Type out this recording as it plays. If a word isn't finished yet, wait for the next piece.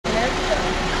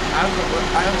don't know.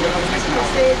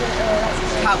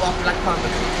 Catwalk, black pond,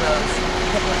 with clothes.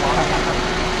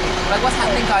 Like, what's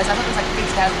happening, guys? I thought there was like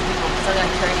 3,000 people. It's only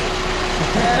like 30.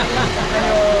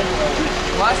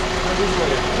 What?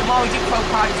 Tomorrow we do crow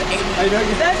parties at 80.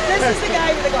 This is the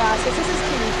guy with the glasses. This is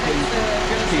Keith.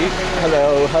 Keith?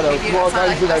 Hello. More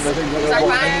guys than everything. You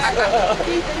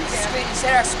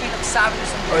said our screen looks savage or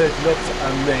something. Oh, it looks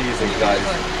amazing, guys.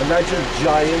 Imagine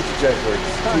giant Jedwards.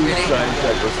 Two giant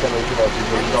Jedwards coming to us.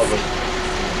 You'll love it.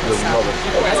 You'll love it.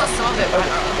 I saw some of it.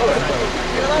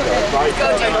 Go,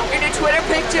 dude. In a Twitter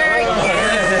picture.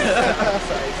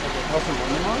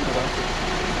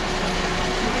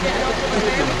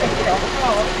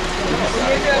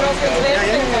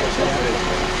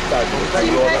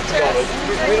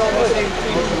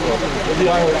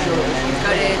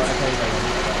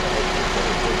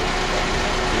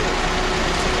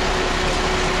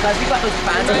 Guys, we got those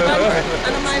fans. And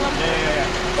am I on?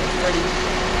 Ready?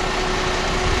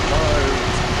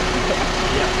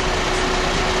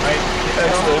 Right.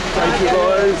 Excellent. Thank you,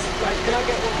 boys. Can I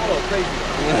get one more, crazy?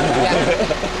 Yeah.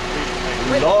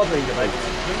 Lovely debate.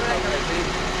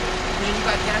 You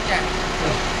guys get up there.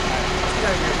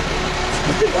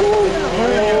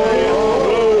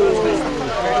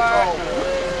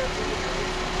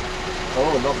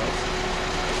 Oh, lovely.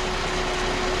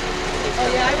 Oh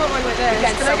yeah, I want one like this.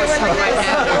 Can I get one like this?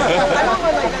 I want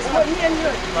one like this. What, me and you?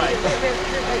 Right.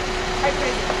 I'm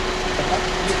crazy.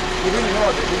 You really know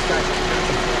that these guys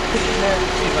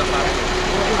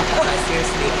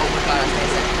Seriously, oh my god, I'm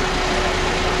amazing.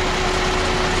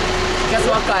 Guess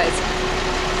what, guys?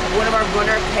 One of our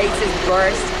runner cases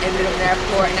burst in the middle of an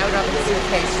airport, and now we don't have a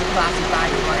suitcase, just a plastic bag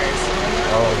of runners.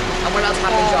 Oh. And what else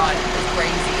happened, John? It was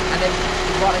crazy. And then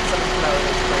we brought in some clothes,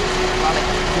 it was crazy.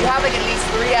 We have like at least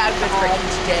 3 outfits for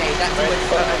each day. That's what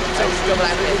so double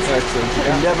outfits. Excellent.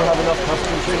 You never have enough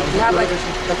costume change. We have like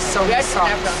so many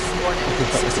socks this morning.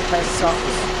 60 pairs of socks.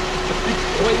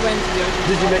 What you went to do?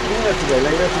 Did you make dinner today?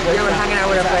 Later today? Yeah, we're hanging out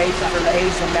with our mates for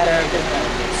ages and met her.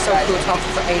 So cool,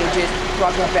 talking for ages.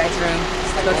 Brought her to our bedroom.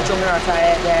 Look, jumping on our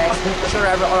bed. Showed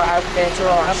her all our outfits,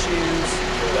 all our shoes.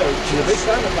 She's a big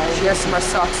fan of mine. She has some of our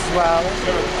socks as well.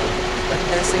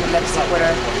 They were singing lipstick with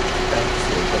her.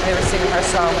 They were singing her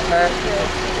song with her.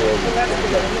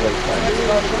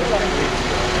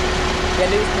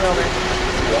 Yeah, Lou's come over.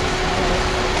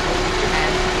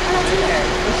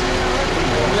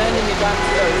 Learning your dance.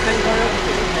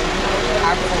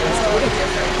 Our performance is totally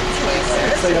different.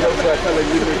 Say hello to that fellow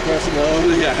living person. Oh,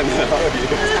 yeah, how are you?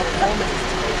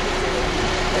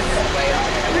 This is way up.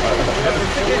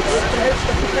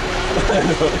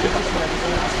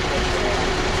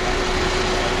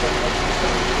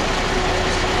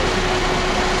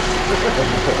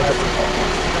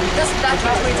 That's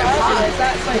between our hands.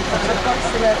 That's like the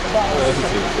boxing at the bottom.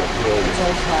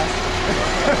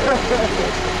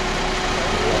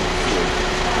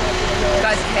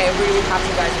 Guys, okay, I'm really happy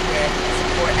you guys are here.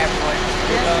 Support everyone.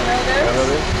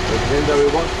 Again, we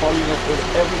want following up with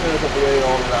every minute of the way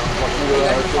all around. You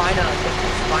guys are final. I think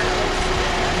it's final.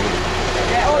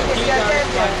 Yeah, oh, yeah.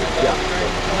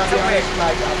 So weird.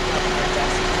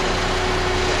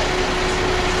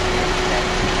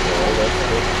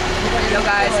 Yo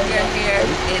guys, we're here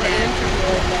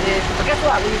but guess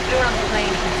what? We flew on the plane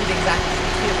to the exact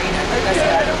arena.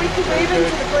 Yeah, we could wave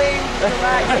into the plane.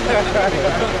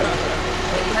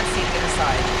 You have to see the other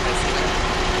side.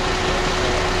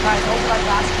 Guys, what was like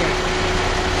last year?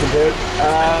 Compared?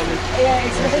 Yeah,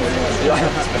 expensive. Yeah,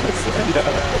 expensive.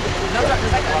 No,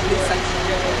 there's like a blue section.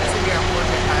 That's when you're more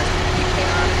times you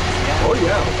came on. Oh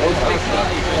yeah.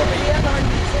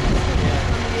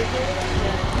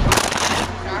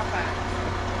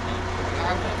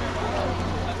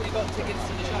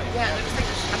 Yeah, it looks like,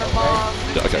 and a mom,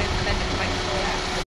 and then